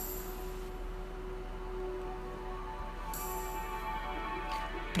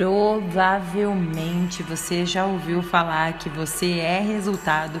Provavelmente você já ouviu falar que você é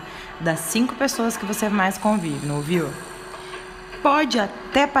resultado das 5 pessoas que você mais convive, não ouviu? Pode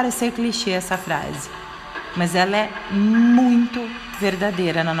até parecer clichê essa frase, mas ela é muito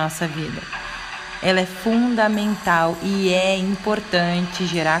verdadeira na nossa vida. Ela é fundamental e é importante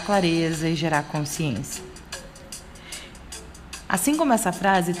gerar clareza e gerar consciência. Assim como essa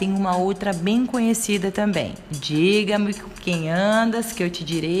frase, tem uma outra bem conhecida também. Diga-me com quem andas, que eu te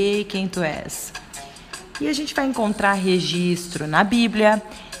direi quem tu és. E a gente vai encontrar registro na Bíblia,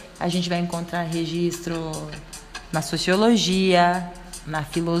 a gente vai encontrar registro na sociologia, na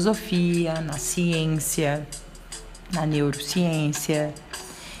filosofia, na ciência, na neurociência.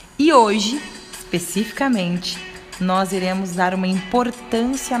 E hoje, especificamente, nós iremos dar uma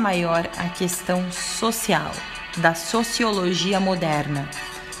importância maior à questão social, da sociologia moderna.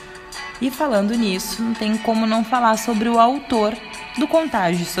 E falando nisso, não tem como não falar sobre o autor do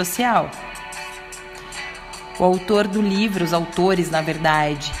Contagio Social. O autor do livro, os autores, na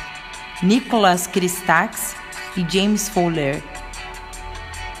verdade, Nicholas Christakis e James Fowler.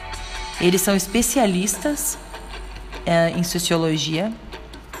 Eles são especialistas em sociologia.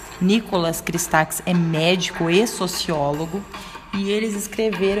 Nicholas Christakis é médico e sociólogo e eles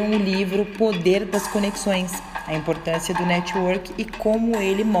escreveram o livro Poder das Conexões, a importância do network e como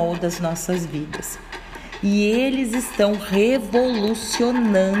ele molda as nossas vidas. E eles estão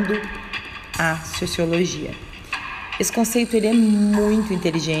revolucionando a sociologia. Esse conceito ele é muito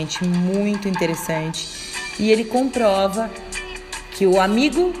inteligente, muito interessante e ele comprova que o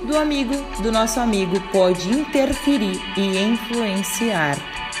amigo do nosso amigo pode interferir e influenciar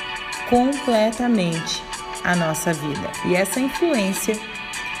completamente a nossa vida. E essa influência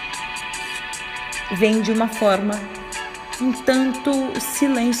vem de uma forma um tanto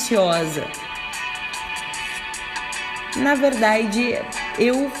silenciosa. Na verdade,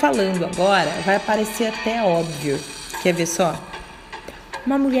 eu falando agora, vai parecer até óbvio. Quer ver só?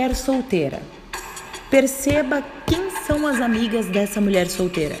 Uma mulher solteira. Perceba quem são as amigas dessa mulher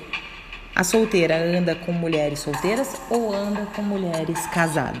solteira. A solteira anda com mulheres solteiras ou anda com mulheres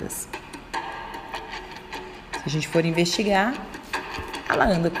casadas? Se a gente for investigar, ela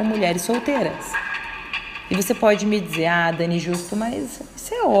anda com mulheres solteiras. E você pode me dizer, Dani, Justo, mas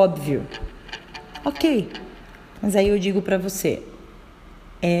isso é óbvio. Ok, mas aí eu digo pra você,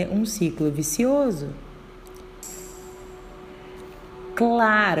 é um ciclo vicioso.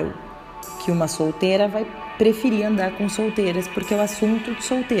 Claro que uma solteira vai preferir andar com solteiras, porque é o assunto de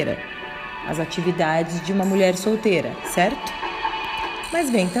solteira, as atividades de uma mulher solteira, certo? Mas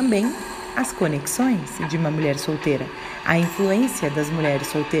vem também as conexões de uma mulher solteira, a influência das mulheres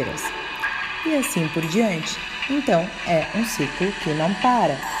solteiras. E assim por diante. Então, é um ciclo que não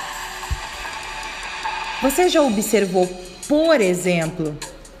para. Você já observou, por exemplo,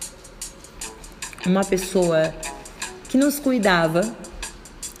 uma pessoa que nos cuidava,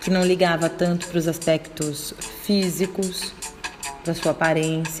 que não ligava tanto para os aspectos físicos, para sua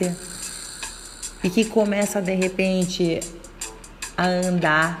aparência, e que começa, de repente, a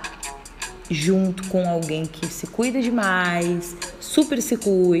andar junto com alguém que se cuida demais, super se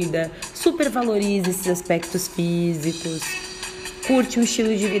cuida, super valoriza esses aspectos físicos, curte um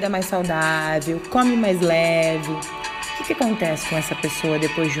estilo de vida mais saudável, come mais leve. O que acontece com essa pessoa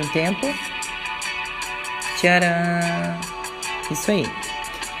depois de um tempo? Tcharam! Isso aí.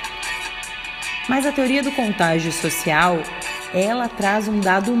 Mas a teoria do contágio social, ela traz um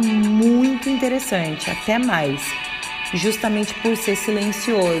dado muito interessante, até mais, justamente por ser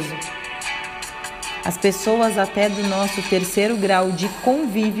silencioso. As pessoas até do nosso 3º grau de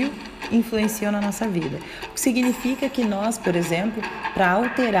convívio influenciam na nossa vida. O que significa que nós, por exemplo, para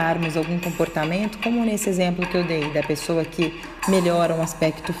alterarmos algum comportamento, como nesse exemplo que eu dei, da pessoa que melhora um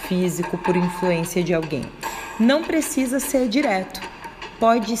aspecto físico por influência de alguém, não precisa ser direto.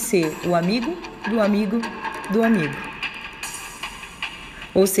 Pode ser o amigo do amigo do amigo.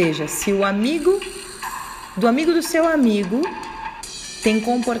 Ou seja, se o amigo do seu amigo tem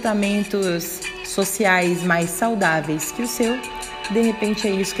comportamentos sociais mais saudáveis que o seu, de repente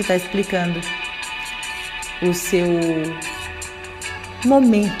é isso que está explicando o seu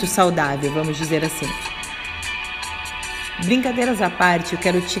momento saudável, vamos dizer assim. Brincadeiras à parte, eu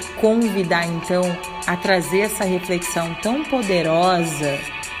quero te convidar então a trazer essa reflexão tão poderosa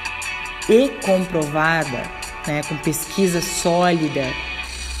e comprovada, né, com pesquisa sólida.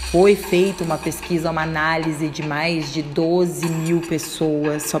 Foi feita uma pesquisa, uma análise de mais de 12 mil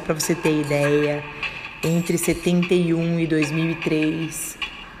pessoas, só para você ter ideia, entre 71 e 2003.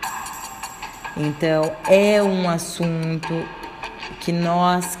 Então, é um assunto que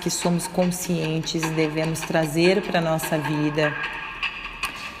nós que somos conscientes devemos trazer para a nossa vida.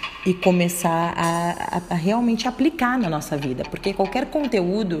 e começar a realmente aplicar na nossa vida. Porque qualquer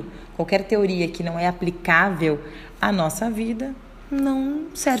conteúdo, qualquer teoria que não é aplicável à nossa vida, não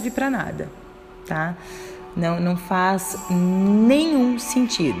serve para nada, tá? Não faz nenhum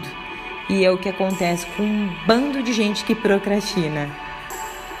sentido. E é o que acontece com um bando de gente que procrastina.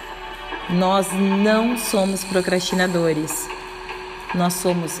 Nós não somos procrastinadores. Nós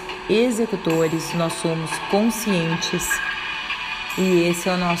somos executores, nós somos conscientes. E esse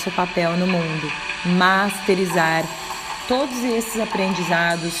é o nosso papel no mundo. Masterizar todos esses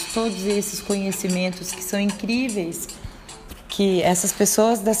aprendizados, todos esses conhecimentos que são incríveis, que essas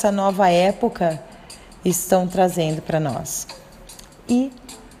pessoas dessa nova época estão trazendo para nós. E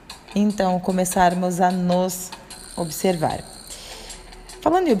então começarmos a nos observar.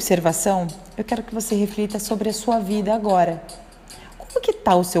 Falando em observação, eu quero que você reflita sobre a sua vida agora. Como que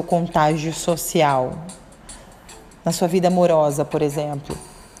está o seu contágio social? Na sua vida amorosa, por exemplo.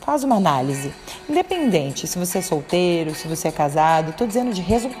 Faz uma análise. Independente se você é solteiro, se você é casado, estou dizendo de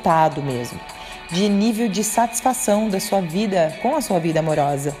resultado mesmo. De nível de satisfação da sua vida com a sua vida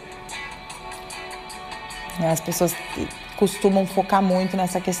amorosa. As pessoas costumam focar muito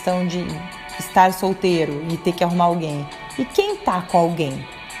nessa questão de estar solteiro e ter que arrumar alguém. E quem está com alguém?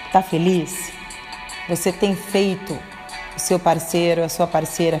 Está feliz? Você tem feito o seu parceiro, a sua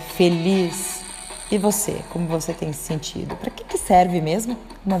parceira feliz? E você, como você tem se sentido? Para que serve mesmo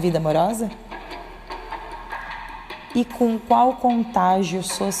uma vida amorosa? E com qual contágio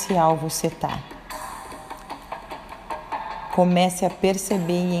social você está? Comece a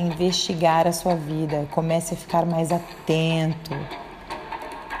perceber e a investigar a sua vida. Comece a ficar mais atento,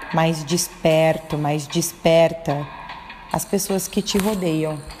 mais desperto, mais desperta às pessoas que te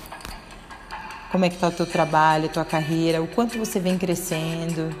rodeiam. Como é que está o teu trabalho, a tua carreira? O quanto você vem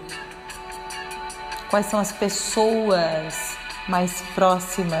crescendo? Quais são as pessoas mais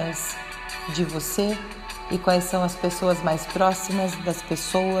próximas de você e quais são as pessoas mais próximas das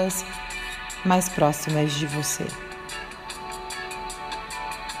pessoas mais próximas de você?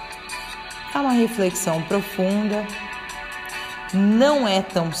 É uma reflexão profunda, não é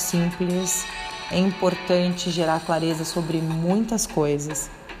tão simples, é importante gerar clareza sobre muitas coisas.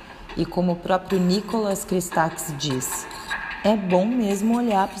 E como o próprio Nicholas Christakis diz, é bom mesmo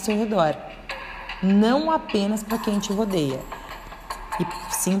olhar para o seu redor. Não apenas para quem te rodeia, e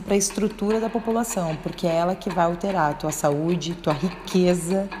sim para a estrutura da população, porque é ela que vai alterar a tua saúde, tua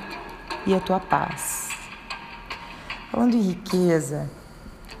riqueza e a tua paz. Falando em riqueza,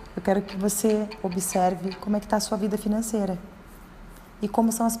 eu quero que você observe como é que está a sua vida financeira e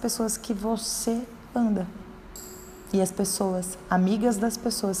como são as pessoas que você anda e as pessoas, amigas das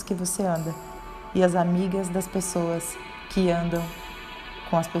pessoas que você anda e as amigas das pessoas que andam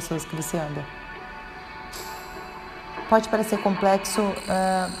com as pessoas que você anda. Pode parecer complexo,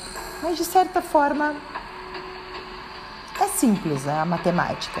 mas de certa forma é simples a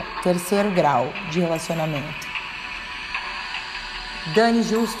matemática. 3º grau de relacionamento. Dani,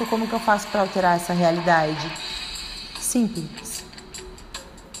 Justo, como que eu faço para alterar essa realidade? Simples.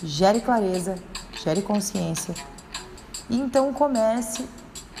 Gere clareza, gere consciência. E então comece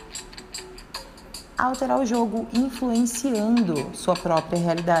a alterar o jogo, influenciando sua própria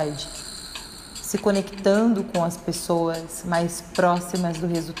realidade. Se conectando com as pessoas mais próximas do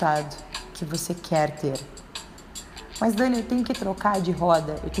resultado que você quer ter. Mas, Dani, eu tenho que trocar de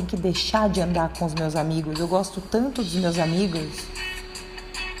roda, eu tenho que deixar de andar com os meus amigos, eu gosto tanto dos meus amigos.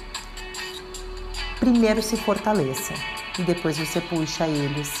 Primeiro se fortaleça e depois você puxa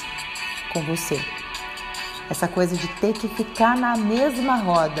eles com você. Essa coisa de ter que ficar na mesma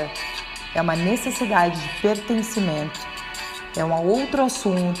roda é uma necessidade de pertencimento. É um outro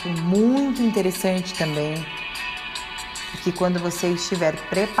assunto muito interessante também, que quando você estiver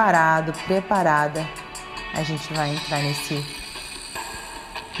preparado, preparada, a gente vai entrar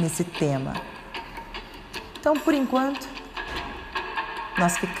nesse tema. Então, por enquanto,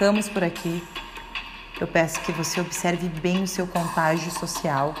 nós ficamos por aqui. Eu peço que você observe bem o seu contágio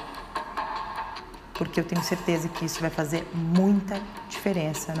social, porque eu tenho certeza que isso vai fazer muita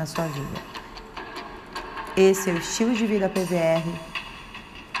diferença na sua vida. Esse é o Estilo de Vida PVR.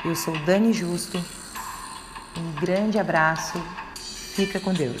 Eu sou Dani Justo. Um grande abraço. Fica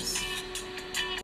com Deus.